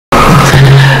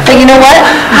So you know what?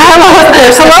 Hello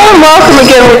and welcome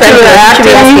again to the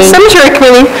Acton Cemetery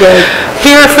Committee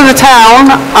here for the town.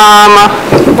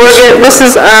 This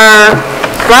is our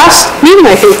last meeting,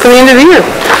 I think, for the end of the year.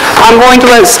 I'm going to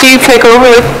let Steve take over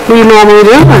like we normally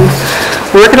do and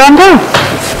work it on down.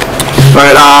 All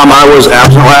right, I was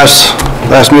absent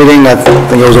last meeting. I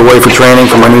think I was away for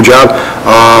training for my new job.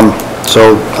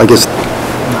 So I guess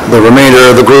the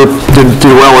remainder of the group did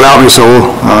well without me, so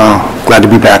glad to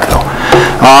be back though.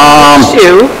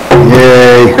 You.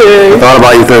 Yay. I thought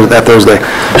about you that Thursday.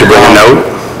 Did you bring a note?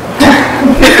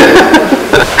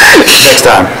 Next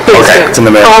time. Okay, it's in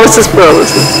the mail. Promises.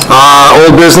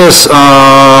 Old business,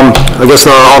 I guess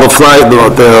all the flag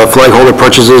holder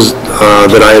purchases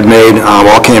that I had made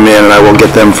all came in, and I will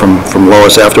get them from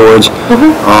Lois afterwards.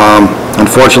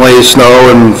 Unfortunately, snow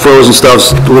and frozen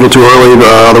stuff's a little too early,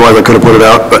 otherwise I could have put it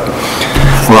out, but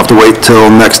we'll have to wait till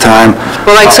next time.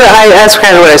 Well, that's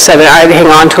kind of what I said. I'd hang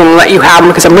on to them and let you have them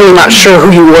because I'm really not sure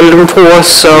who you ordered them for,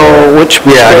 so which...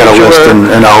 Yeah, I got a list,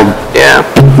 and I'll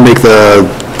make the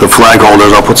flag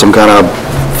holders, I'll put some kind of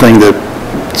thing to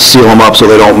seal them up so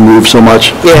they don't move so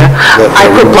much. Yeah, I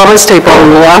put plumber's tape on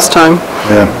them the last time.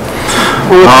 Yeah.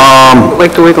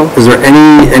 Like the wiggle. Is there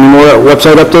any more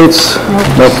website updates?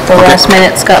 Nope. The last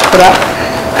minute's got put up.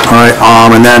 All right,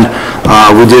 and then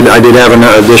I did have an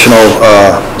additional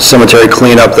cemetery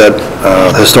cleanup that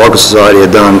the Historical Society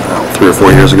had done 3 or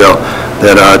 4 years ago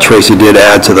that Tracy did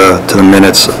add to the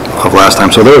minutes of last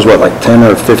time. So there was what, like 10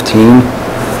 or 15?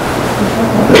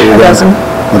 A dozen.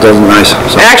 A dozen, nice.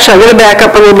 So. Actually, I'm going to back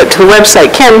up a little bit to the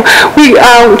website. Kim,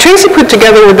 Tracy put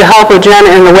together with the help of Janet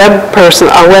and the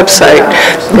our website.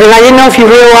 And I didn't know if you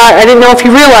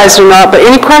realized it or not, but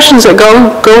any questions that go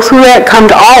through that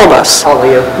come to all of us. All of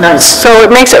you. Nice. So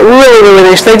it makes it really, really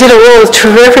nice. They did a really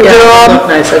terrific job. Look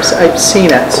nice. I've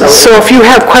seen it. So if you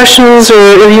have questions or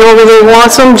if you really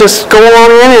want them, just go on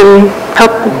in and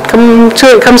help.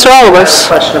 It comes to all of us.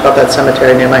 Question about that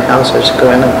cemetery near my house. I just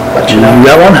go in and let you know.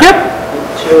 You got one? Yep.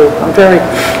 I'm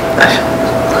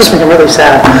makes me really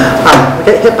sad. I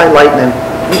got hit by lightning,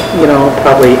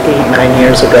 probably 8-9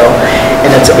 years ago,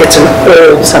 and it's an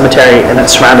old cemetery, and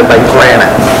it's surrounded by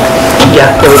granite.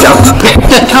 Yeah, there we go.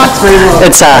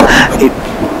 It's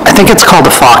I think it's called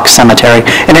the Fox Cemetery,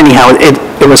 and anyhow, it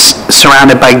was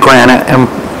surrounded by granite, and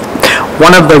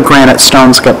one of the granite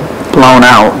stones got blown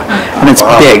out, and it's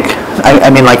big.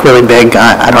 I mean, like really big.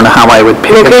 I don't know how I would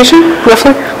pick it. Location,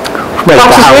 roughly? Right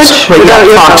at the house.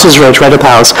 Fox's Ridge, right at the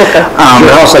house. Okay.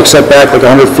 Your house like set back like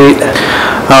 100 feet?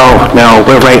 Oh, no,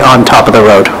 we're right on top of the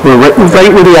road. We're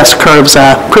right where the S-curves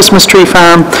are. Christmas Tree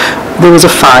Farm, there was a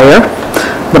fire.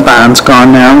 The barn's gone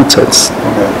now.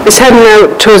 It's heading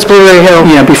out towards Blueberry Hill.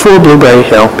 Yeah, before Blueberry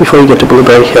Hill. Before you get to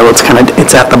Blueberry Hill, it's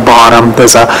at the bottom.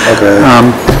 There's a...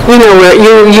 You know where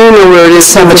it is.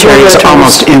 Cemetery is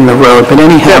almost in the road, but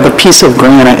anyhow, the piece of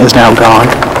granite is now gone.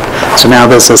 So now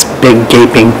there's this big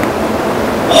gaping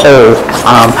hole,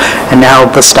 and now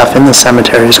the stuff in the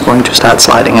cemetery is going to start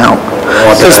sliding out.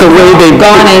 Because the way they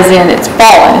gone is in, it's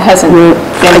fallen. It hasn't been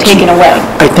taken away.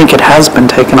 I think it has been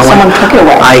taken away. Someone took it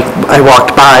away. I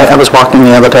walked by. I was walking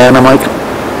the other day, and I'm like,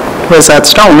 "Where's that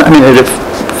stone?" I mean, it had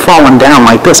fallen down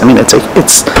like this. I mean, it's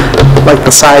like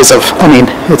the size of. I mean,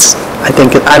 it's. I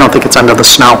don't think it's under the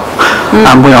snow.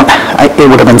 It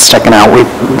would have been sticking out.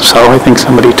 So I think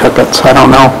somebody took it. So I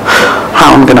don't know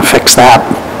how I'm going to fix that.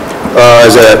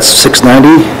 Is that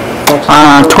 690?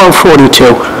 1242.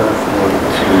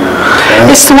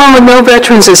 It's the one with no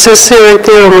veterans. It says right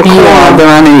there on the corner. Yeah,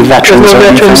 there aren't any veterans. There's no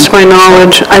veterans to my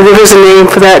knowledge. There is a name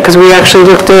for that because we actually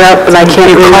looked it up, but I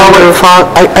can't remember.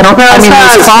 I don't know. I mean,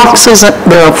 there's foxes.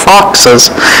 There are foxes,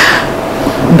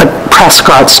 but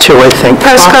Prescott's too, I think.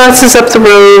 Prescott's is up the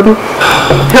road.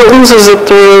 Hilton's is up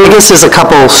the road. I guess there's a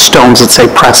couple stones that say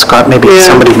Prescott. Maybe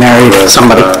somebody married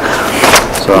somebody.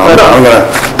 So I'm going to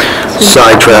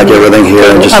sidetrack everything here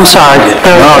and just... I'm sorry.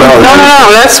 No,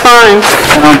 that's fine.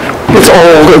 It's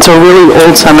old. It's a really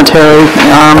old cemetery.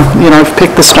 I've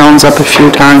picked the stones up a few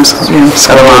times.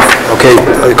 Set them off. Okay,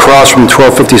 across from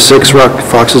 1256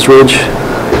 Fox's Ridge?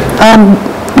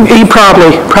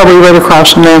 Probably right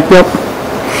across from there. Yep.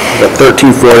 Got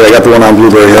 1340. I got the one on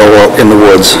Blueberry Hill in the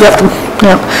woods. Yep.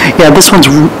 Yeah, this one's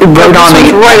right on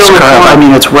the corner. I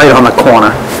mean, it's right on the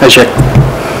corner as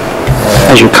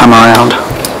you come around.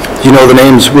 Do you know the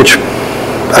names?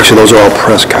 Actually, those are all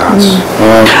Prescott's.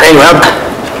 Anyway,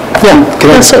 can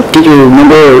I get your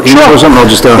number or email or something? I'll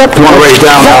just, you want to write it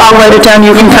down? I'll write it down.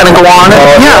 You can kind of go on it.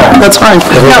 Yeah, that's fine.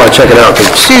 I'll check it out.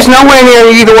 She's nowhere near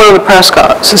either one of the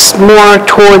Prescotts. It's more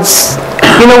towards,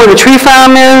 where the tree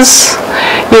farm is?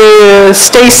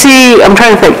 Stacy, I'm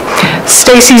trying to think,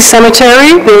 Stacy's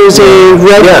Cemetery, there's a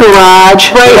red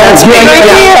garage. Right, that's right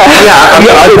here.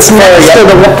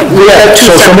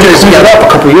 So somebody cleaned it up a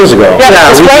couple years ago. Yeah,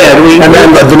 that's right. And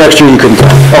then the next year you couldn't.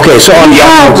 Okay, so on the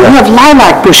We have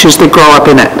lilac bushes that grow up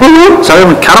in it. So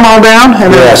we cut them all down,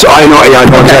 and then Yeah, so I know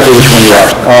exactly which one you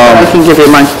are. I can give you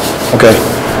mine. Okay.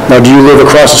 Now, do you live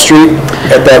across the street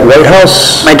at that White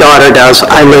House? My daughter does.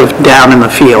 I live down in the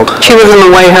field. She lives in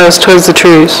the White House towards the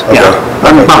trees. Yeah,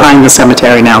 I'm behind the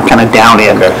cemetery now, kind of down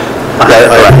in. Okay.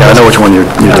 I know which one you're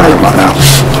talking about now.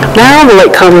 Now the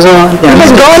light comes on. Yeah,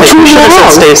 It's gone too Should have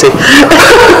long. said Stacy.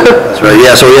 That's right,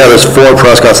 yeah, so yeah, there's Ford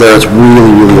Prescott's there, it's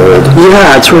really, really old.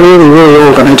 Yeah, it's really, really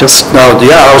old, and I just, Now,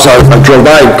 yeah, I drove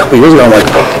by a couple of years ago, I'm like,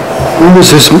 who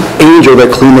was this angel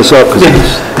that cleaned this up? 'Cause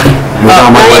he's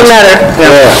on my Now you list. met her.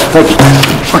 Yeah, thank you.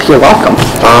 oh, you're welcome.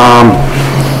 All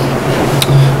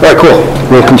right, cool.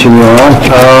 We'll continue on.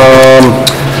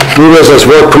 New business,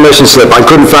 work permission slip. I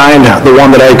couldn't find the one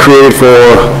that I created for...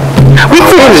 We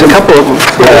created a couple of them.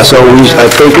 Yeah, so I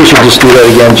think we should just do that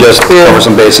again, just cover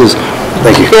some bases.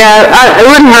 Thank you. Yeah, it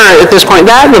wouldn't hurt at this point.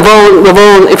 That,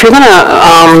 if you're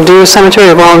gonna do a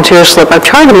cemetery volunteer slip, I've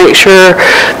tried to make sure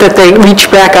that they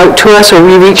reach back out to us, or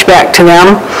we reach back to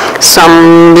them.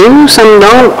 Some do, some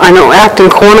don't. I know Acton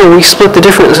Corner, we split the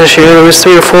difference this year. There was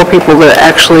 3 or 4 people that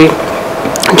actually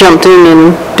jumped in and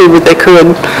did what they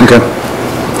could. Okay.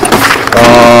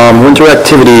 Winter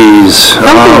activities.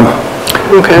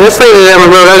 Okay, that's later down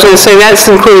the road. I was gonna say, that's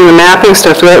including the mapping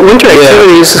stuff. That winter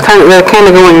activities is they're kind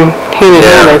of going hand in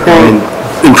hand, I think.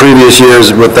 In previous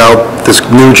years, without this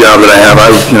new job that I have,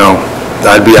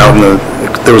 I'd be out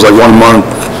there was like 1 month,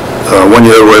 1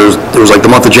 year where it was like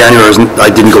the month of January, I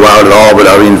didn't go out at all, but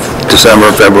I mean,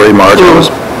 December, February, March, I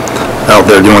was out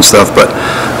there doing stuff, but,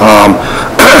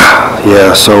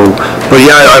 yeah, so, but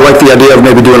yeah, I like the idea of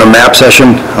maybe doing a map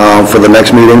session, for the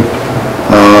next meeting.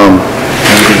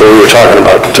 We were talking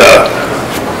about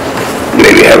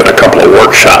maybe having a couple of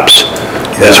workshops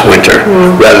this winter,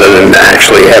 rather than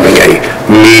actually having a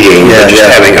meeting, but just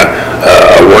having a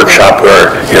workshop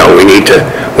where, we need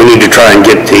to try and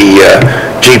get the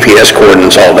GPS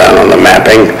coordinates all down on the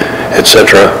mapping, et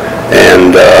cetera.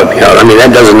 And,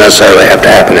 that doesn't necessarily have to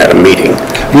happen at a meeting.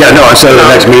 Yeah, no, instead of the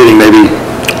next meeting, maybe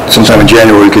sometime in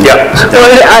January, we could... Yeah. Well,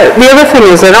 the other thing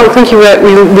is, I don't think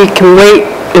we can wait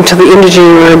until the end of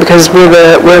January, because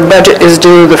where budget is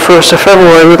due the 1st of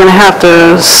February, we're gonna have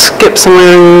to skip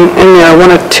somewhere in there,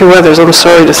 1 or 2 others. I'm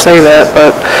sorry to say that,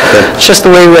 but it's just the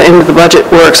way the end of the budget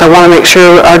works. I wanna make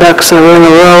sure our ducks are in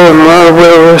a row and we're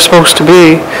where we're supposed to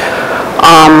be.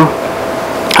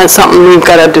 That's something we've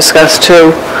gotta discuss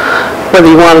too, whether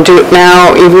you wanna do it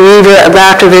now, either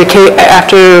after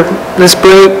this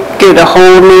break, get a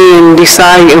hold of me and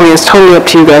decide. I mean, it's totally up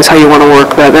to you guys how you wanna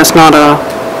work that. That's not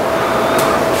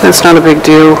a big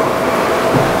deal.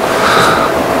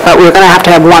 But we're gonna have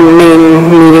to have one main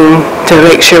meeting to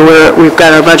make sure we've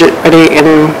got our budget ready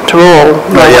and to roll.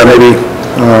 Yeah, maybe,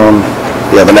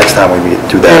 the next time we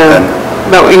do that, then.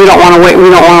 But we don't wanna wait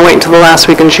until the last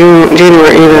week in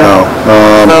January either.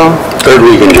 No, Third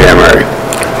week in January.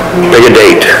 Pick a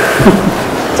date.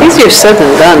 It's easier said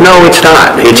than done. No, it's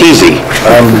not. It's easy.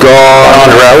 I'm gone,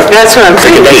 That's what I'm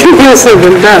saying, easier said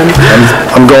than done.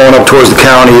 I'm going up towards the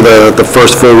county the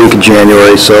first full week of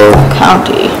January, so,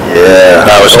 County. yeah.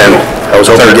 I was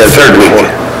hoping to get Third week.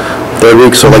 Third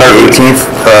week, so like the 18th,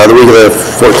 the week of the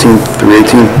 14th through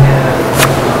 18th.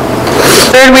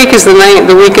 Third week is the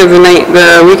week of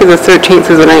the 13th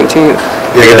through the 19th.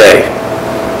 Pick a day.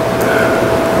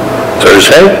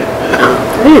 Thursday?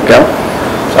 There you go.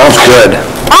 Sounds good.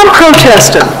 I'm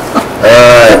protesting.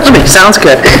 Sounds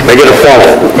good. Make it a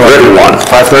formal, written one.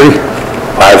 5:30?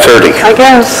 5:30. I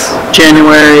guess.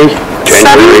 January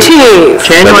 17th.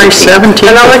 January 17th.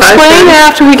 And I'll at explain 5:30?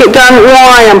 after we get done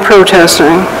why I'm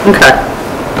protesting. Okay.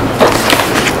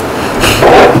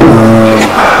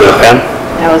 With a pen?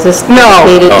 Now, is this No.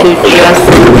 dedicated to just,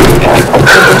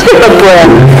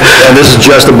 And this is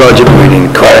just a budget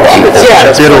meeting, correct? Yeah,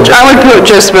 I would put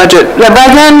just budget. By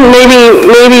then,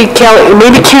 maybe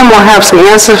Kim will have some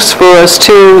answers for us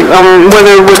too,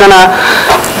 whether we're gonna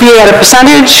be at a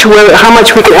percentage, how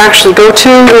much we can actually go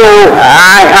to,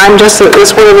 I'm just,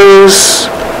 it's one of those,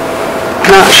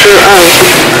 not sure of.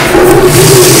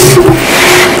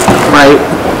 Right.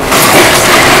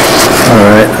 All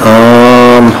right,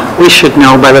 We should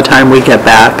know by the time we get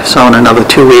back, so in another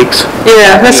 2 weeks.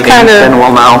 Yeah, that's Then kinda,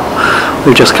 we'll know.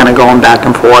 We're just kind of going back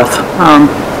and forth.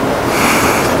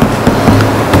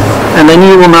 And then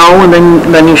you will know, and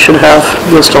then you'll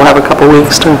still have a couple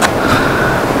weeks to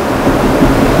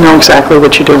know exactly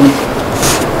what you're doing.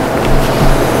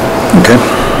 okay.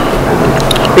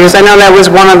 Because I know that was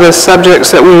one of the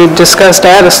subjects that we discussed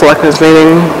at a selectmen's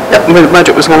meeting, where the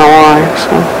budget was gonna lie,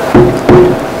 so.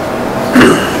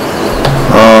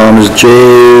 Is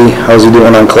Jay, how's he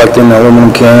doing on collecting aluminum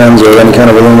cans or any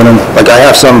kind of aluminum? Like, I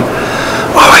have some,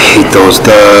 I hate those,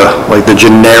 like the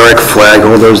generic flag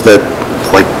holders that,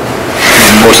 like,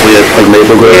 mostly at like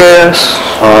Maple Grove. Yes.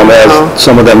 As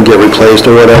some of them get replaced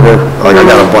or whatever, like I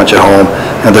got a bunch at home,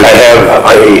 and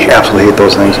I absolutely hate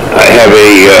those things. I have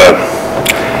a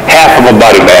half of a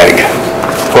body bag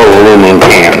full of aluminum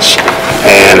cans,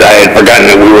 and I had forgotten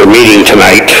that we were meeting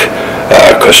tonight,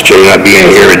 because Jay not being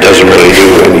here, it doesn't really do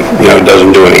any, it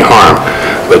doesn't do any harm.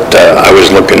 But I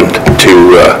was looking to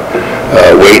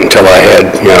wait until I had,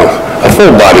 a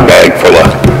full body bag full of,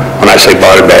 when I say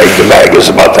body bag, the bag is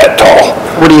about that tall.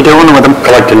 What are you doing with them?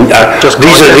 Collecting,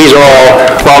 these are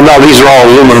all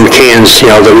aluminum cans,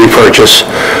 that we purchase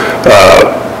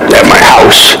at my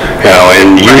house,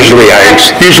 and usually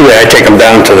I take them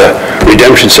down to the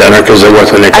redemption center because they're worth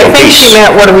a nickel I a think piece. she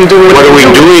meant, what are we doing? What are we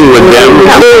doing with them?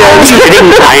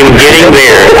 I'm getting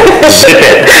there. Zip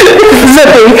it.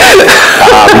 Zipping.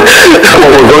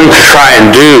 What we're going to try and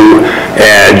do,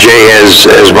 Jay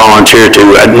has volunteered to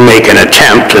make an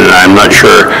attempt, and I'm not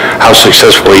sure how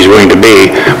successful he's going to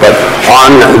be, but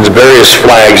on the various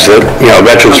flags that,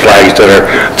 veterans flags that are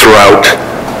throughout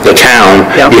the town,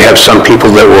 you have some people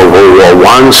that were World War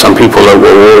I, some people that were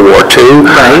World War II,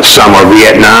 some are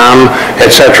Vietnam,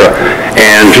 etc.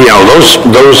 And, those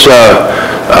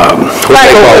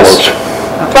Flag holders.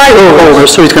 Flag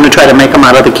holders, so he's gonna try to make them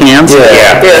out of the cans?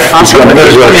 Yeah. He's going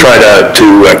to try to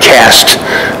cast,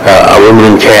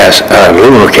 aluminum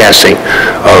casting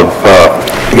of,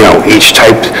 each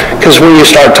type, because when you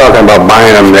start talking about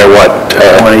buying them, they're what?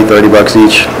 $20, $30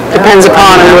 each. Depends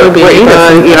upon what you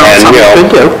Something good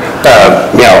too.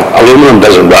 Aluminum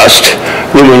doesn't rust,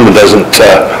 aluminum doesn't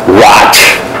rot,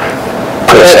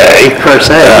 per se.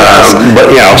 But,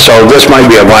 so this might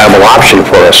be a viable option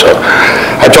for us. So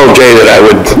I told Jay that I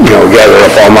would, gather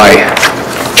up all my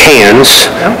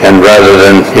cans, and rather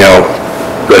than,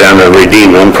 go down and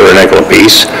redeem them for a nickel a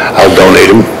piece, I'll donate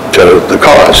them to the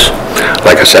cause.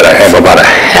 Like I said, I have about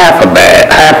half of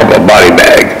a body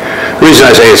bag. The reason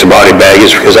I say it's a body bag is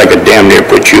because I could damn near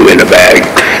put you in a bag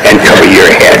and cover your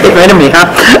head. Get rid of me, huh?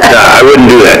 I wouldn't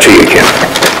do that to you, Kim.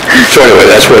 So anyway,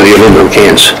 that's where the aluminum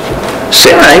cans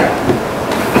sit. All right.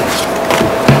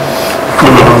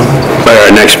 By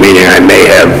our next meeting, I may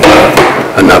have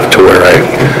enough to where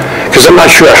because I'm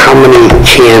not sure how many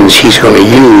cans he's going to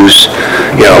use,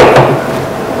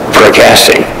 for a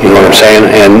casting, you know what I'm saying?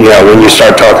 And, when you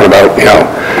start talking about,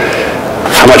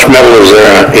 how much metal is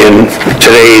there in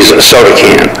today's soda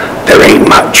can? There ain't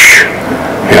much,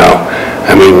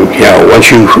 I mean,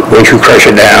 once you crush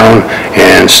it down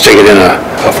and stick it in a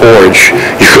forge,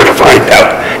 you're going to find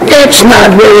out it's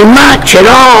not very much at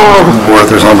all.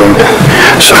 Worth or something.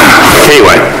 So,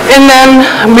 anyway. And then,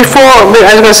 before,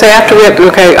 I was gonna say, after we,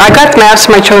 I got maps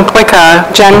for my children,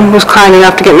 Jen was kind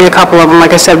enough to get me a couple of them.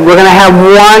 Like I said, we're gonna have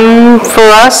one for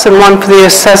us and one for the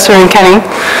assessor and Kenny,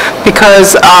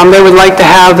 because they would like to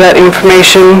have that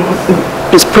information.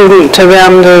 It's prudent to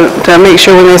them to make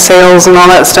sure when their sales and all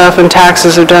that stuff and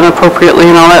taxes are done appropriately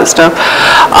and all that stuff.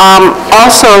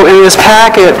 Also, in this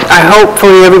packet,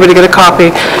 hopefully everybody get a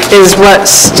copy, is what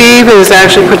Steve has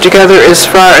actually put together as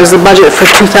far as the budget for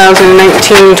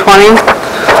 2019-20.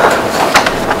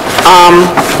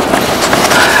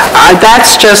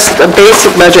 That's just a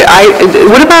basic budget.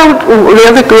 What about,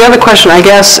 the other question, I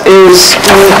guess, is,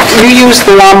 you use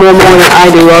the lawnmower more than I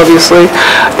do, obviously.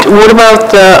 What about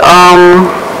the,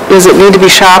 does it need to be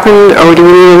sharpened, or do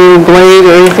we need a new blade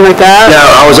or anything like that? Yeah,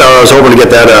 I was hoping to get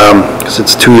that, because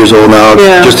it's 2 years old now,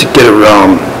 just to get it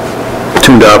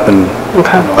tuned up, and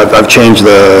I've changed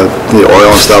the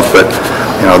oil and stuff, but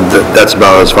that's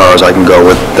about as far as I can go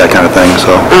with that kind of thing, so.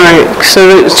 All right, so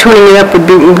tuning it up would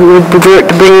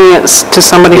revert to bringing it to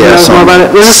somebody who knows more about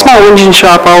it. There's a small engine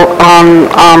shop out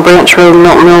on Branch Road,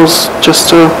 Milton Mills,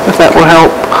 just if that will help.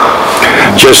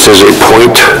 Just as a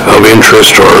point of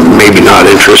interest, or maybe not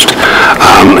interest,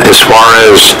 as far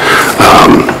as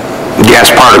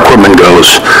gas-powered equipment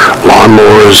goes,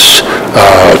 lawnmowers,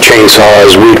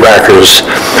 chainsaws, weed whackers,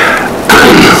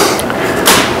 and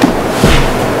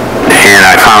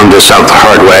I found this out the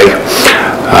hard way.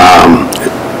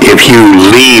 If you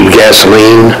leave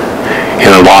gasoline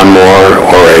in a lawnmower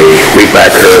or a weed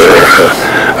whacker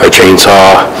or a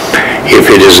chainsaw, if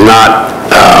it is not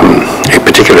a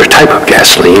particular type of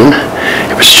gasoline,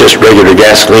 if it's just regular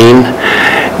gasoline,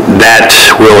 that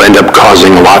will end up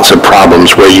causing lots of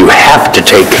problems where you have to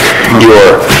take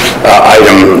your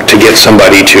item to get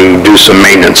somebody to do some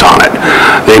maintenance on it.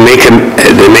 They make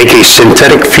a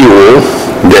synthetic fuel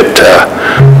that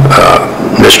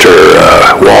Mr.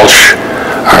 Walsh,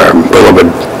 our beloved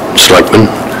selectman,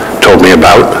 told me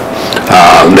about.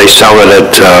 They sell it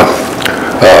at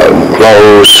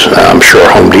Lowe's, I'm sure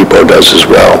Home Depot does as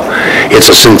well. It's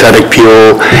a synthetic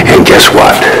fuel, and guess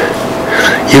what?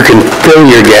 You can fill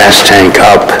your gas tank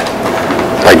up,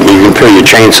 like you can fill your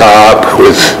chainsaw up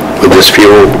with this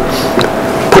fuel,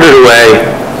 put it away,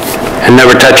 and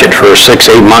never touch it for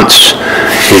 6-8 months.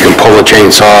 You can pull the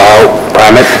chainsaw out,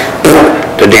 prime it,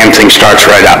 the damn thing starts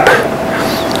right up.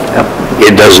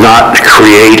 It does not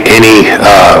create any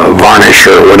varnish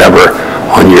or whatever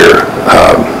on your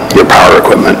power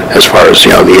equipment, as far as,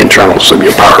 the internals of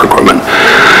your power equipment.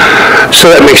 So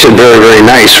that makes it very, very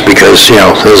nice, because,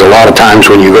 there's a lot of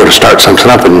times when you go to start something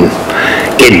up and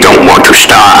it don't want to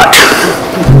start.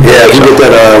 Yeah, you get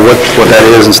that, what that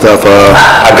is and stuff.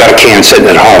 I've got a can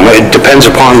sitting at home. It depends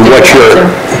upon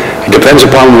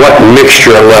what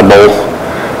mixture level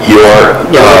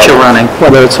what you're running,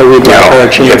 whether it's a retail or a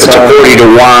chainsaw. If it's a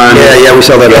 40-to-1. Yeah, we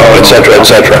sell that all. Et cetera, et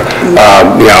cetera.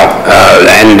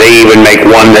 And they even make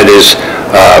one that is,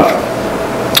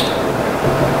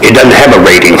 it doesn't have a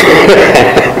rating.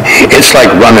 It's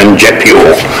like running jet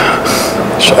fuel.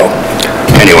 So,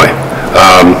 anyway.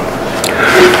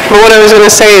 Well, what I was going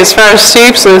to say, as far as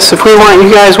steepness, if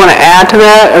you guys want to add to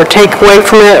that, or take away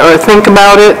from it, or think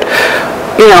about it,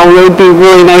 it would be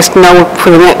really nice to know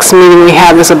for the next meeting we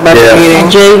have this a budget meeting.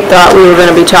 Jay thought we were going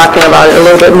to be talking about it a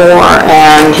little bit more,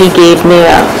 and he gave me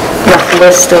a rough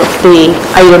list of the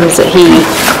items that he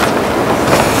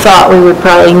thought we would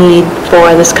probably need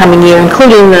for this coming year,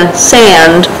 including the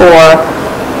sand for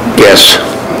Yes,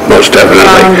 most definitely.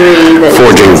 boundary that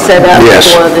Forging, is set up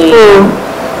yes. for the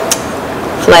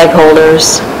flag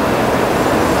holders.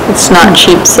 It's not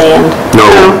cheap sand. No.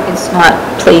 It's not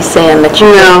play sand that you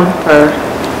get for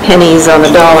pennies on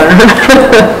the dollar.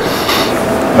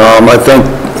 I think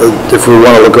if we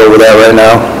want to look over that right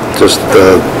now, just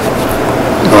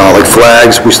like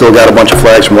flags, we still got a bunch of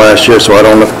flags from last year, so I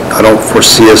don't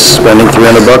foresee us spending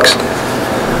 $300.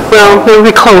 Well, it'll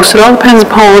be close. It all depends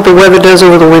upon what the weather does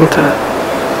over the winter.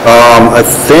 I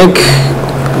think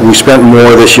we spent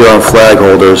more this year on flag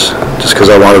holders, just because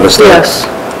I wanted to start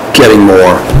getting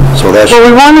more, so that's... Well,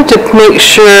 we wanted to make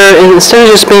sure, instead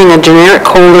of just being a generic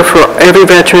holder for every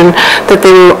veteran, that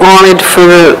they were honored for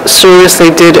the service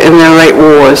they did in their right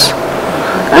wars.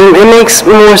 And it makes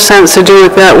more sense to do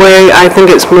it that way. I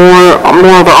think it's more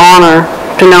of an honor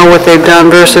to know what they've done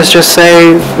versus just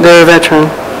say they're a veteran.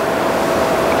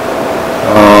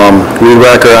 Weed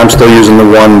whacker, I'm still using the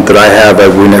one that I have.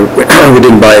 We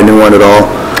didn't buy a new one at all.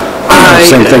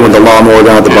 Same thing with the lawnmower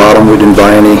down at the bottom, we didn't buy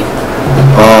any.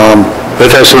 But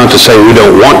that's not to say we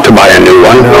don't want to buy a new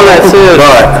one. Well, that's it.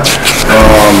 But,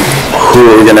 who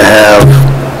are we gonna have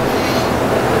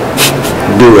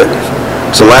do it?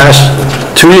 So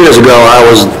 2 years ago,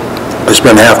 I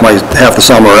spent half the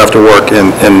summer after work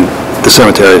in the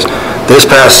cemeteries. This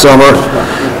past summer,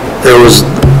 there was,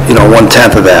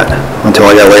 1/10 of that, until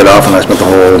I got laid off and I spent the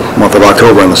whole month of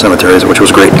October in the cemeteries, which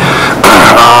was great.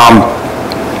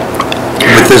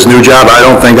 With this new job, I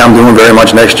don't think I'm doing very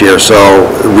much next year, so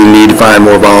we need to find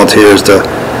more volunteers to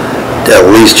at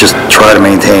least just try to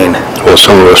maintain. Well,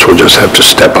 some of us will just have to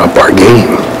step up our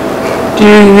game. Do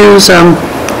you use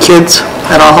kids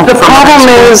at all? The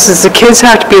problem is the kids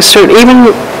have to be a certain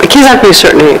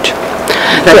age.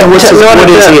 What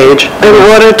is the age? In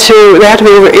order to, they have to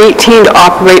be over 18 to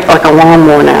operate like a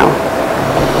lawnmower now.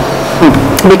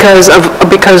 Because of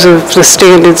the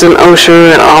standards in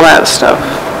OSHA and all that stuff.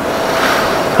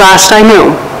 Last I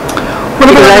knew.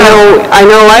 Because I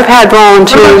know I've had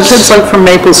volunteers. Kids like from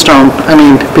Maplestone,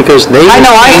 because they... I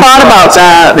know, I thought about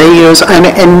that. They use, and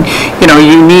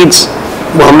you need...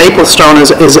 Well, Maplestone is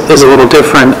a little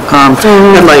different.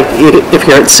 And like, if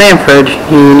you're at Sanford,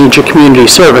 you need your community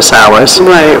service hours.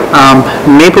 Right.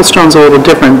 Maplestone's a little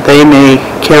different. They may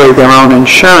carry their own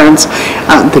insurance.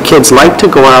 The kids like to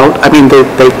go out.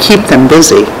 They keep them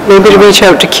busy. Maybe to reach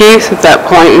out to Keith at that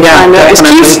point and find out. Is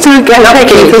Keith still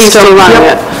taking it? He's still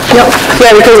running it? Yep.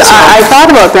 Yeah, because I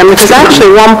thought about them, because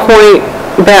actually one point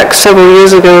back several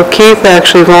years ago, Keith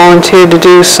actually volunteered to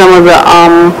do some of the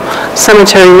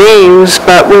cemetery names,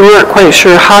 but we weren't quite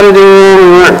sure how to do them,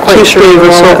 we weren't quite sure. Keith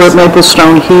Davis over at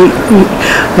Maplestone,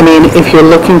 if you're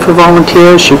looking for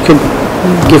volunteers, you could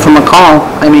give him a call.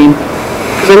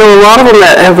 Because I know a lot of them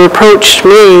that have approached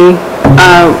me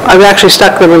I've actually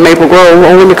stuck them in Maple Grove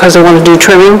only because I want to do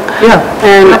trimming. Yeah.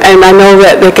 And I know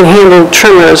that they can handle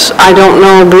trimmers. I don't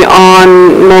know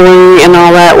beyond mowing and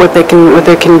all that what they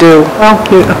can do. Well,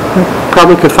 you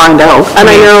probably could find out. And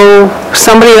I know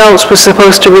somebody else was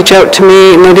supposed to reach out to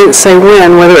me, and they didn't say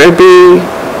when, whether it be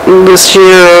this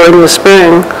year or in the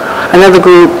spring, another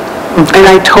group. And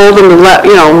I told them to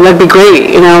that'd be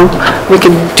great, we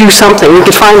could do something, we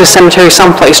could find a cemetery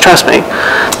someplace, trust me.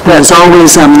 There's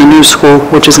always the new school,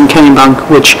 which is in Kennebunk,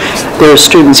 which there are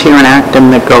students here in Acton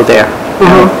that go there.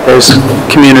 There's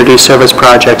community service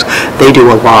projects. They do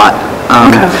a lot.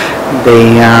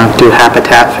 They do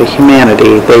Habitat for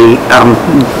Humanity. They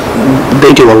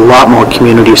do a lot more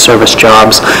community service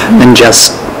jobs than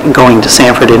just going to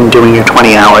Sanford and doing your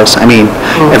 20 hours. I mean,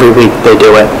 every week they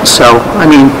do it. So, I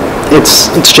mean,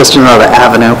 it's just another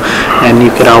avenue, and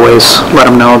you could always let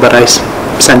them know that I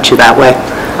sent you that way.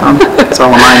 That's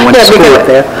all of mine went to school up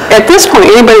there. At this point,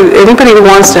 anybody who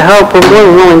wants to help, we're more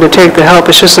than willing to take the help.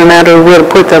 It's just a matter of where to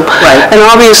put them. Right. And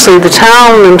obviously, the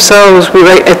town themselves,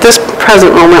 at this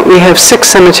present moment, we have 6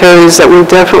 cemeteries that we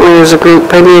definitely, as a group,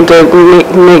 I need to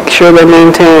make sure they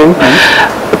maintain.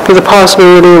 With the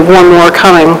possibility of one more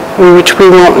coming, which we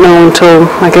won't know until,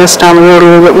 I guess, down the road a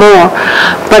little bit more.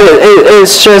 But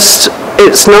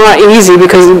it's not easy,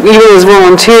 because even as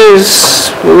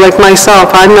volunteers, like myself,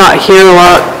 I'm not here a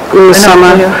lot in the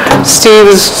summer.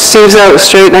 Steve's out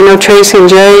straight, and I know Tracy and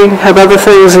Jay have other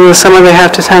things in the summer they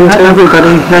have to tend to.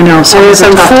 Everybody, I know. And it's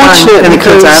unfortunate and the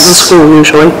kids are out of school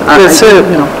usually. That's it.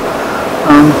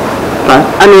 But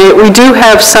I mean, we do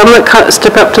have some that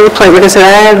step up to the plate. Like I said,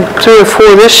 I had 3 or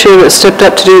 4 this year that stepped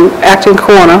up to do Acton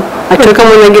Corner. I took them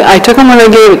when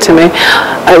they gave it to me.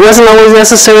 It wasn't always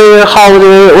necessarily a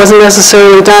holiday. It wasn't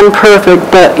necessarily done perfect,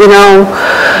 but we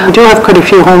do have quite a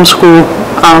few homeschool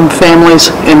families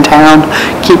in town.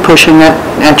 Keep pushing it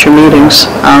at your meetings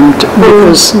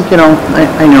because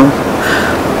I know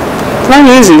it's not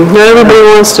easy. Not everybody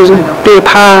wants to be a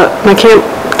part. I can't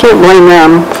blame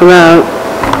them for that.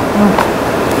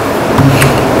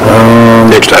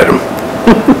 Next item.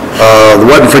 The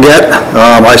what and forget,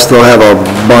 I still have a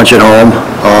bunch at home.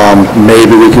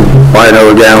 Maybe we could buy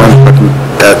another gallon,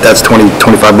 that's $20,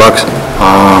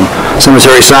 $25.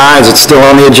 Cemetery signs, it's still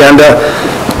on the agenda.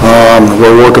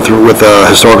 We're working through with the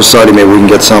Historical Society, maybe we can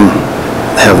get some,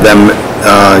 have them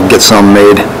get some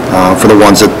made for the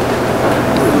ones that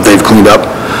they've cleaned up.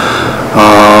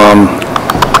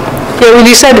 Yeah, we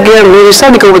decided to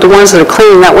go with the ones that are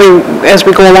clean. That way, as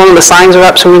we go along, the signs are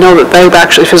up, so we know that they've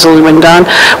actually physically been done.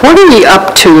 What are we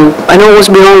up to? I know it was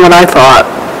beyond what I thought.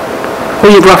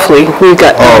 We got...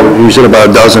 Oh, you said about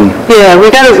a dozen. Yeah,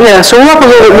 so we're up a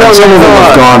little bit more Some than of them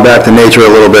have gone back to nature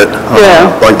a little bit.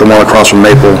 Like the one across from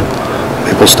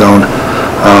Maplestone.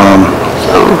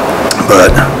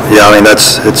 But, yeah, I mean,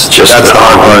 it's just an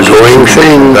ongoing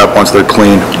thing. Up once they're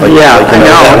clean. I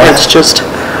know. It's just...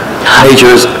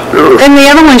 Nature's... And the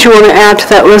other ones you want to add to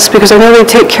that list, because I know they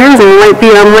take care of them, might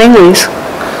be Langley's.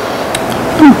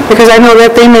 Because I know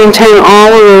that they maintain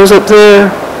all of those up there.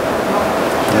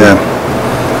 Yeah.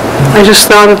 I just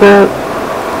thought of that.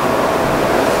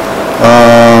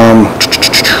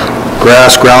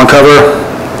 Grass, ground cover.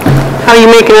 How are you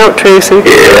making out, Tracy?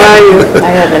 How are you?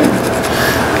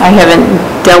 I haven't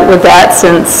dealt with that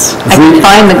since I could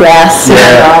find the grass in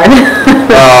the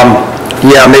yard.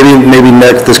 Yeah, maybe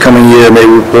this coming year,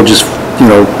 maybe we'll just,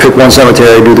 pick one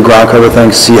cemetery, do the ground cover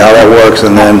thing, see how that works,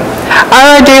 and then...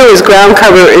 Our idea is ground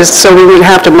cover is so we wouldn't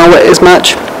have to mow it as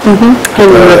much. And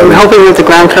we're hoping with the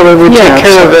ground cover we'd take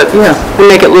care of it and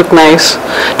make it look nice.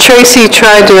 Tracy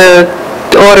tried to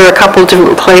order a couple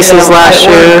different places last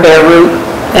year. Their route,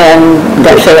 and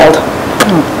that failed.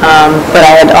 But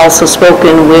I had also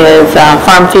spoken with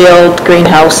Farmfield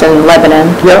Greenhouse in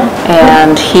Lebanon.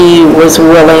 And he was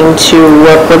willing to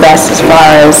work with us as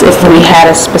far as if we had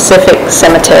a specific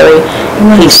cemetery,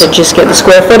 he said just get the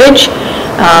square footage,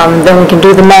 then we can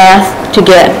do the math to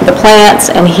get the plants,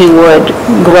 and he would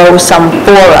grow some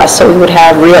for us, so we would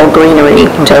have real greenery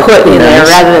to put in there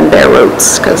rather than bare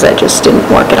roots, because that just didn't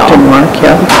work at all. Didn't work,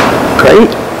 Great.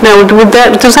 Now,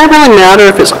 does that really matter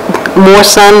if it's more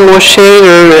sun, more shade,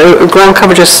 or ground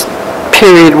cover just,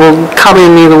 period, will come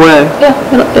in either way? Yeah.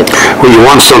 Well, you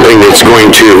want something that's going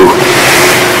to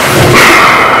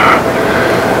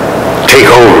take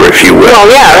over, if you will.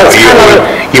 Well, yeah, that's kind of...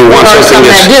 You want something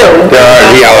that's...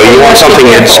 you want something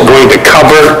that's going to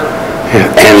cover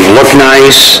and look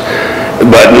nice,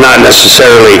 but not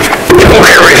necessarily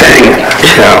everything.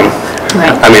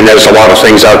 Right. I mean, there's a lot of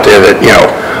things out there that,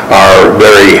 are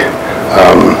very...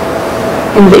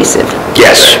 invasive.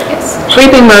 Yes. Yes.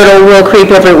 Creeping myrtle will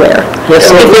creep everywhere. Yes,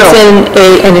 it If it's in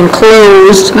an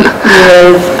enclosed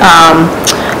with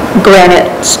granite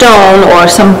stone or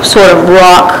some sort of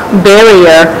rock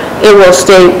barrier, it will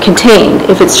stay contained.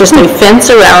 If it's just a fence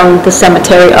around the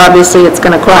cemetery, obviously it's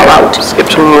going to crawl out. So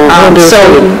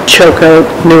Choke out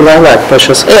new lilac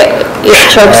bushes. it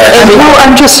chokes everything. No,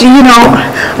 I'm just,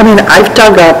 I mean, I've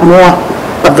dug up more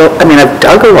of I've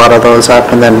dug a lot of those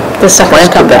up and then The suckers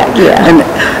come planted them. back, yeah. And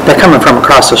they're coming from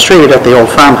across the street at the old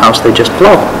farmhouse, they just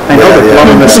blow. I know they're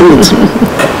blowing the seeds.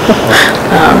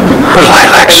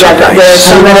 There's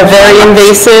some that are very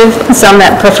invasive, some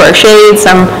that prefer shade,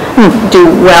 some do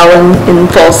well in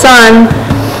full sun.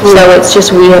 So it's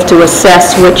just, we have to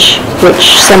assess which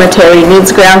cemetery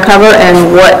needs ground cover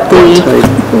and what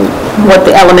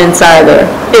the elements are there.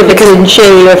 If it's in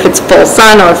shade, or if it's full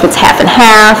sun, or if it's half and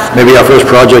half. Maybe our first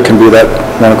project can be that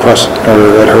one across,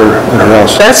 at her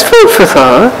house. That's food for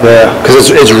thought. Yeah,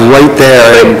 because it's right there,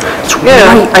 and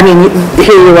Right, I mean,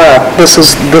 here you are, this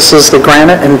is the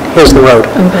granite and here's the road.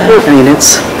 I mean,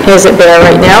 it's Is it bare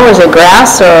right now, or is it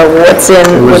grass, or what's the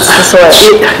soil?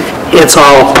 it's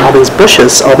all these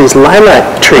bushes, all these lilac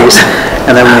trees,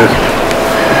 and then we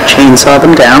chainsaw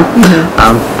them down,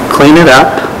 clean it up.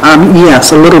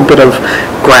 Yes, a little bit of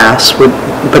grass would,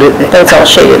 but It's all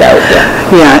shaded out, yeah.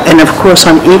 yeah, and of course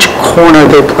on each corner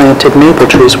they planted maple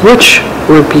trees, which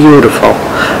were beautiful,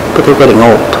 but they're getting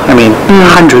old. I mean,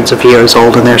 hundreds of years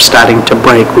old, and they're starting to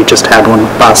break. We just had one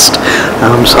bust,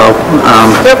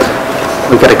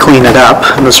 we got to clean it up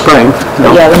in the spring.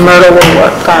 Yeah, the myrtle will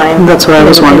work fine. That's what I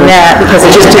was In wondering. that, because I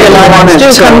just didn't want it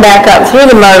do to- come back up through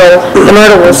the myrtle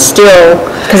will still,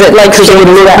 because it likes to do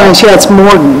that. Yeah, it's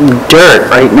more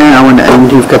dirt right now, and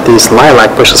you've got these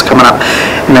lilac bushes coming up.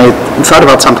 And I thought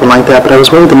about something like that, but I was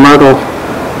worried the myrtle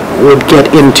would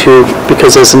get into,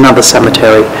 because there's another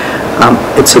cemetery,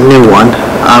 it's a new one,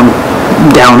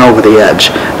 down over the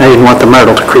edge. And I didn't want the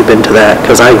myrtle to creep into that,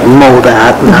 because I mow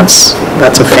that, and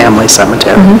that's a family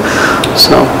cemetery.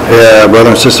 So, yeah,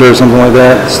 brother and sister or something like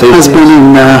that, Stacy. husband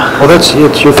and, Oh, it's your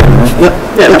family, right?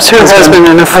 yep. it's her husband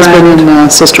and a friend. Husband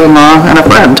and sister-in-law and a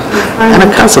friend, and a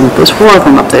cousin. There's 4 of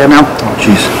them up there now. Oh,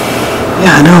 jeez.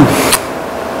 Yeah, I know.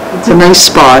 It's a nice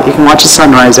spot. You can watch the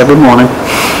sunrise every morning.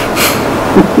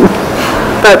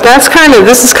 But this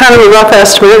is kind of a rough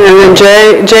estimate, and then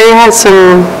Jay had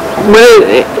some,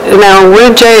 what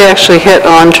did Jay actually hit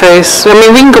on, Trace? I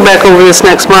mean, we can go back over this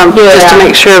next month, just to Yeah.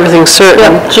 make sure everything's certain.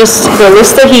 Yep, just the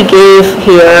list that he gave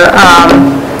here,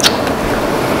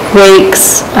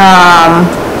 rakes,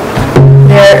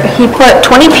 he put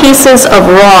 20 pieces of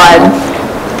rod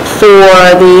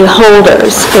for the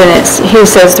holders, and he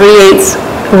says 3/8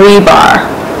 rebar.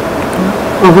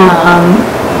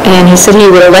 And he said he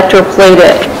would electroplate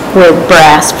it with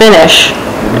brass finish,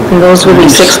 and those would be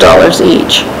 $6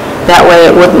 each. That way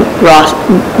it wouldn't rot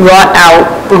out,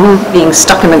 being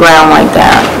stuck in the ground like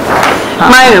that.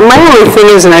 My only thing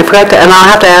is, and I forgot to, and I'll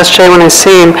have to ask Jay when I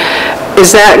see him,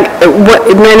 is that,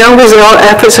 I know his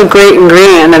efforts are great and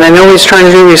grand, and I know he's trying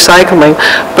to do recycling,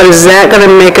 but is that gonna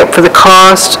make up for the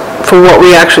cost for what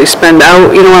we actually spend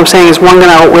out? You know what I'm saying, is one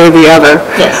gonna outweigh the other?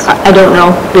 Yes, I don't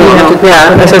know.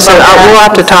 Yeah, as I said, we'll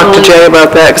have to talk to Jay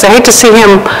about that, because I hate to see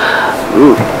him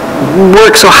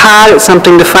work so hard at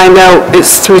something to find out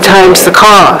it's 3 times the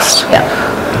cost. Yeah.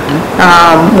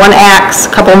 One axe,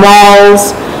 couple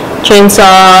mauls,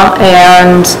 chainsaw,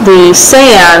 and the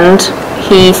sand,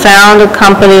 he found a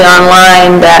company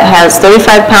online that has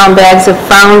 35-pound bags of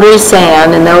foundry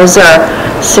sand, and those are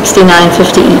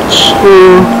 $69.50 each.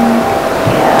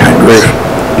 Great.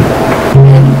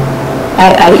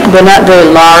 They're not very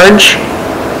large.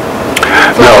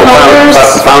 No,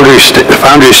 foundry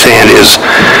sand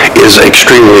is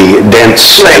extremely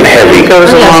dense and heavy.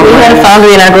 Goes Yes, along we with had a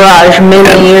foundry in our garage many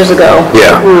years ago.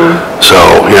 Yeah, so,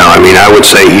 I mean, I would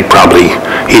say he's probably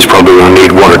gonna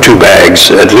need 1 or 2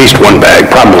 bags, at least 1 bag,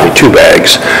 probably 2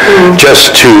 bags,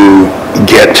 just to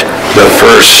get the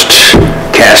first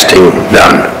casting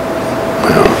done.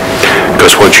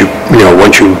 Because once you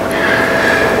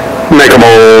make a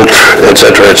mold, et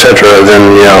cetera,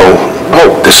 then,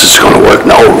 oh, this is gonna work.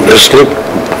 No, this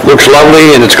looks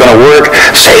lovely and it's gonna work.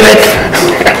 Save it!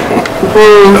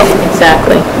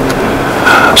 Exactly.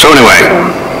 So anyway,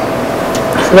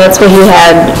 So that's what he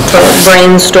had for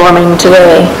brainstorming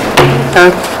today.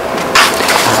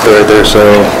 Right there, so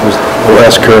there's the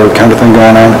last curve kind of thing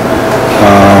going on.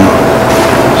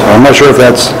 So I'm not sure if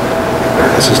this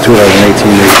is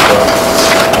 2018 maybe.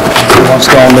 One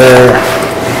stone there.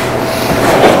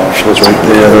 Shows right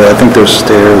there. I think there's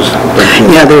stairs.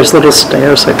 Yeah, there's little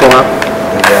stairs that go up.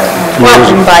 I've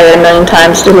been by it a million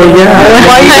times, didn't you?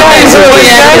 While you guys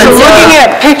are looking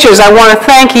at pictures, I want to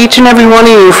thank each and every one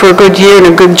of you for a good year and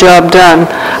a good job done.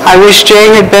 I wish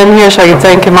Jay had been here so I could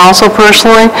thank him also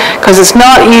personally, because it's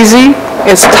not easy,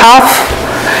 it's tough,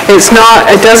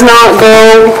 it does not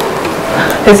go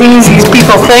as easy as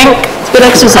people think. It's good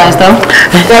exercise, though.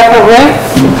 Definitely.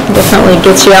 Definitely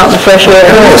gets you out in the fresh air.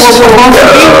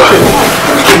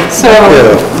 So,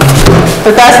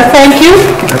 but that's a thank you.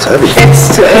 That's heavy.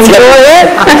 It's to enjoy it.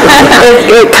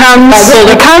 It comes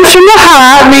from the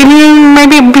heart,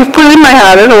 maybe put it in my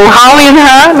heart, I don't know, Holly in the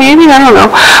heart, maybe, I don't know.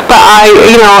 But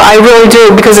I really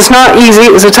do, because it's not easy,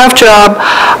 it was a tough job.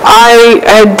 I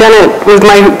had done it with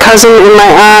my cousin and my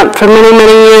aunt for many,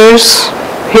 many years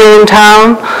here in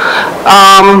town.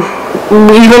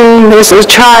 Even as a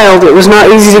child, it was not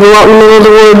easy to go out in the middle of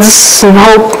the woods and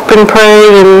hope and pray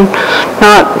and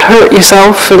not hurt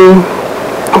yourself and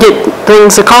get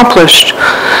things accomplished.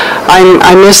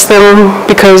 I miss them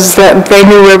because they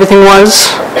knew where everything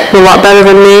was a lot better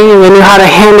than me, and they knew how to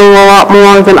handle a lot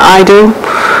more than I do.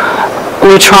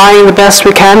 We're trying the best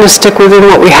we can to stick within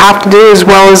what we have to do, as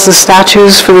well as the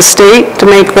statutes for the state to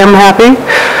make them happy.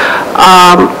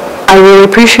 I really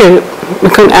appreciate it. We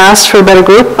couldn't ask for a better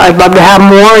group. I'd love to have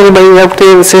more. Anybody out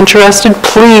there that's interested,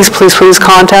 please, please, please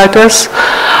contact us.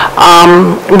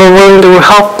 We're willing to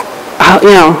help,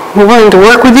 we're willing to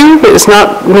work with you, but it's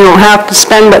not, we don't have to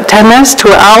spend but 10 minutes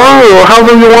to an hour or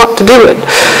however you want to do it.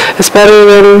 It's better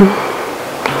than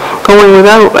going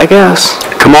without, I guess.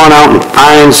 Come on out and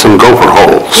find some gopher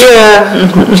holes. Yeah,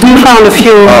 you found a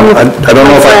few. I don't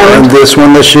know if I earned this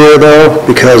one this year, though,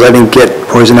 because I didn't get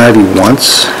poison ivy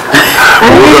once.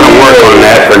 We're going to work on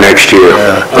that for next year.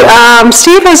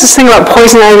 Steve has this thing about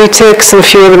poison ivy, ticks, and a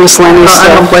few other miscellaneous I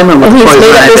don't stuff. blame him with He's poison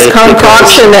made up this ivy.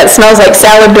 concoction that smells like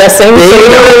salad dressing.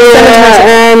 Yeah,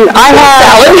 and I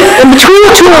have, in between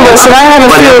the two of us, and I have a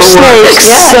few snakes,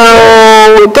 so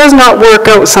it does not work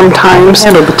out sometimes.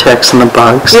 Handle the ticks and the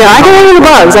bugs. Yeah, I can handle the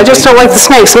bugs, I just don't like the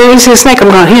snakes. When you see a snake, I'm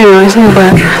going, here, I see a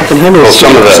bug. I can handle it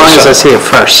some of as long as I see it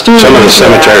first. Some of the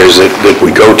cemeteries that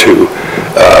we go to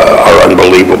are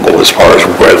unbelievable as far as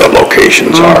where the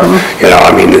locations are.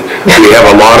 We have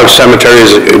a lot of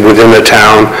cemeteries within the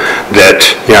town that,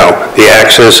 the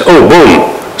access,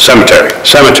 boom, cemetery.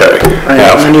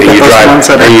 And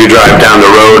you drive down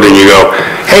the road and you go,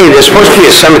 hey, there's supposed to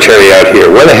be a cemetery out here.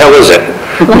 Where the hell is it?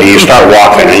 And you start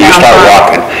walking,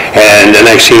 and the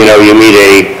next thing you know, you meet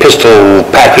a pistol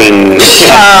packing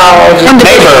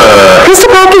neighbor.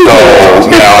 Pistol packing?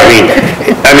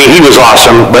 He was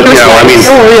awesome, but there's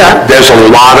a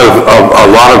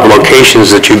lot of locations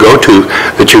that you go to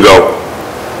that you go,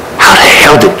 how the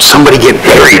hell did somebody get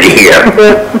buried here?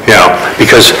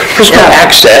 Because there's no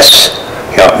access.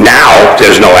 Now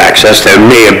there's no access. There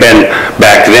may have been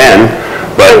back then,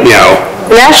 but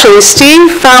And actually,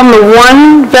 Steve found the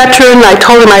one veteran I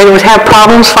told him I would have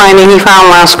problems finding, he found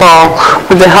last fall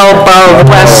with the help of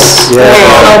Wes.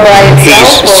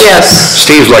 Yes.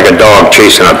 Steve's like a dog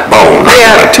chasing a bone.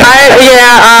 Matter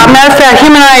of fact,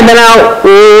 him and I have been out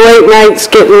late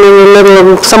nights getting in the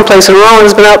middle of someplace in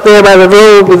Rollins, been out there by the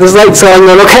road with his lights on,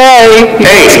 going, okay,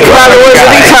 Hey, come out of the woods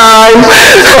anytime.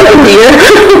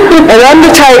 And I'm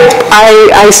the type,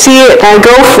 I see it and I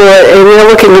go for it, and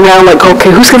they're looking around like, okay,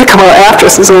 who's going to come out after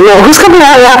us? And no, who's coming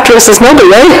out after us? There's nobody.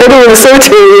 I ain't heading to the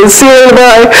cemetery and see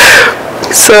anybody.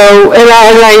 So, and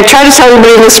I try to tell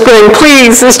everybody in the spring,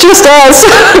 please, it's just us.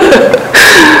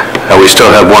 We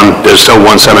still have there's still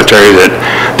one cemetery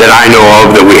that I know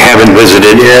of that we haven't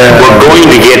visited. Yeah. We're going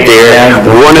to get there.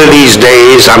 One of these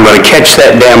days, I'm going to catch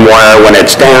that damn wire when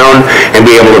it's down and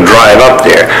be able to drive up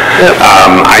there. Yep.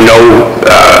 I know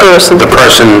the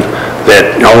person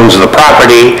that owns the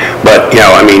property, but,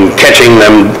 catching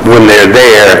them when they're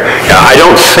there, I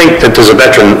don't think that there's a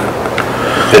veteran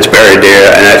that's buried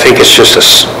there, and I think it's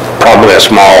just probably a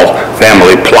small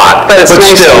family plot. But it's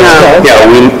nice still, to know.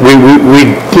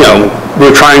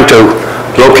 we're trying to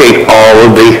locate all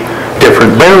of the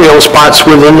different burial spots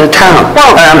within the town.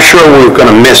 Well, I'm sure we're going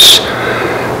to miss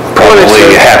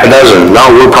probably half a dozen.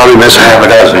 No, we'll probably miss half a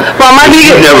dozen. Well,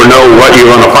 you never know what you're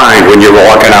going to find when you're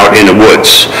walking out in the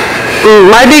woods.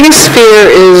 My biggest fear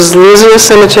is losing a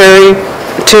cemetery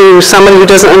to somebody who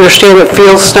doesn't understand what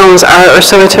fieldstones are or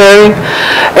cemetery,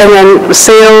 and then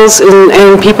sales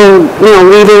and people,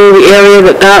 leaving the area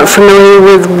that aren't familiar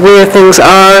with where things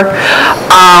are.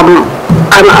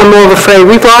 I'm more afraid.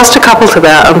 We've lost a couple to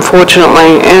that,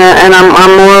 unfortunately, and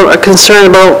I'm more concerned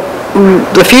about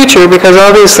the future, because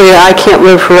obviously I can't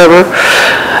live forever.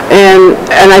 And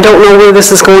I don't know where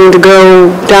this is going to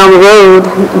go down the road,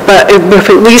 but if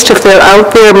at least if they're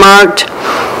out there marked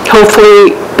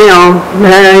hopefully, you know,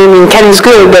 I mean, Kenny's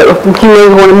good, but he may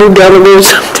want to move down the road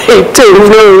someday too, who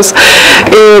knows?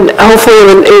 And hopefully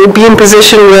it would be in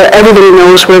position where everybody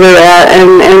knows where they're at,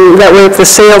 and that way if the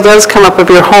sale does come up of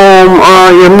your home,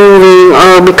 or you're moving,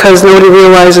 or because nobody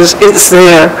realizes it's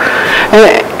there.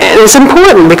 And it's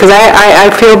important, because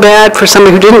I feel bad for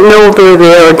somebody who didn't know they're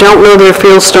there, or don't know their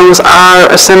fieldstones are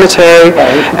a cemetery,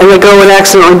 and they go and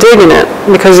accidentally dig in it,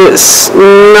 because it's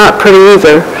not pretty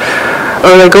either.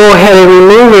 Or they go ahead and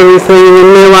remove everything and then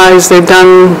realize they've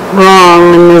done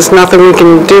wrong, and there's nothing we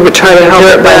can do but try to help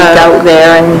it Right back. out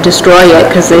there and destroy it,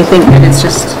 because they think that it's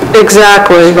just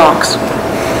Exactly. rocks.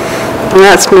 And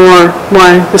that's more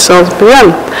why this all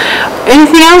began.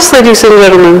 Anything else, ladies and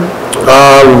gentlemen?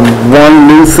 One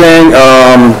new thing,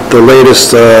 the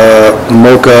latest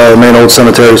MOCA, Maine Old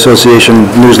Cemetery Association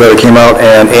newsletter came out,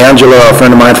 and Angela, a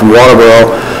friend of mine from Waterboro,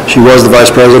 she was the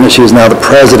vice president, she is now the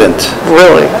president.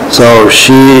 Really? So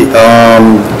she,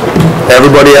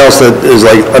 everybody else that is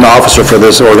like an officer for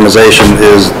this organization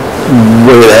is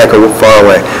way the heck far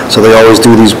away. So they always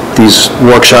do these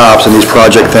workshops and these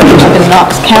project things. In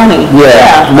Knox County.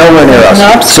 Yeah, nowhere near us.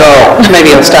 So, Maybe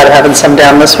you'll start having some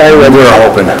down this way with... we're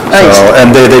hoping. Nice. So,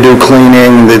 and they do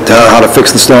cleaning, how to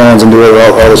fix the stones and do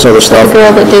all this other The stuff.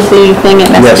 girl that did the thing at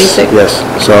Yes, Messity. yes.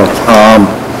 So,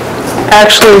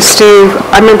 Actually, Steve,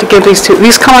 I meant to give these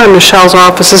come out of Michelle's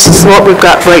office. This is what we've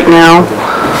got right now.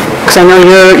 Because I know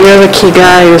you're the key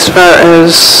guy as far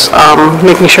as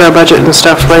making sure our budget and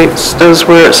stuff is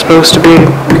where it's supposed to be.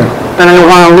 And I don't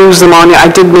want to lose them on you. I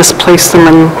did misplace them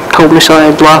and told Michelle I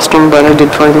had lost them, but I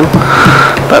did find them.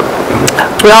 But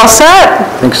we all set?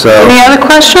 I think so. Any other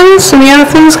questions? Any other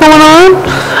things going on?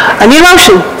 I need a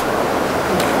motion.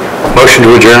 Motion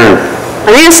to adjourn.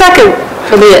 I need a second.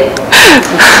 So be it.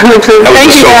 Thank you,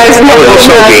 guys. That was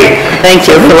so Thank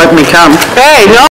you for letting me come. Hey, no.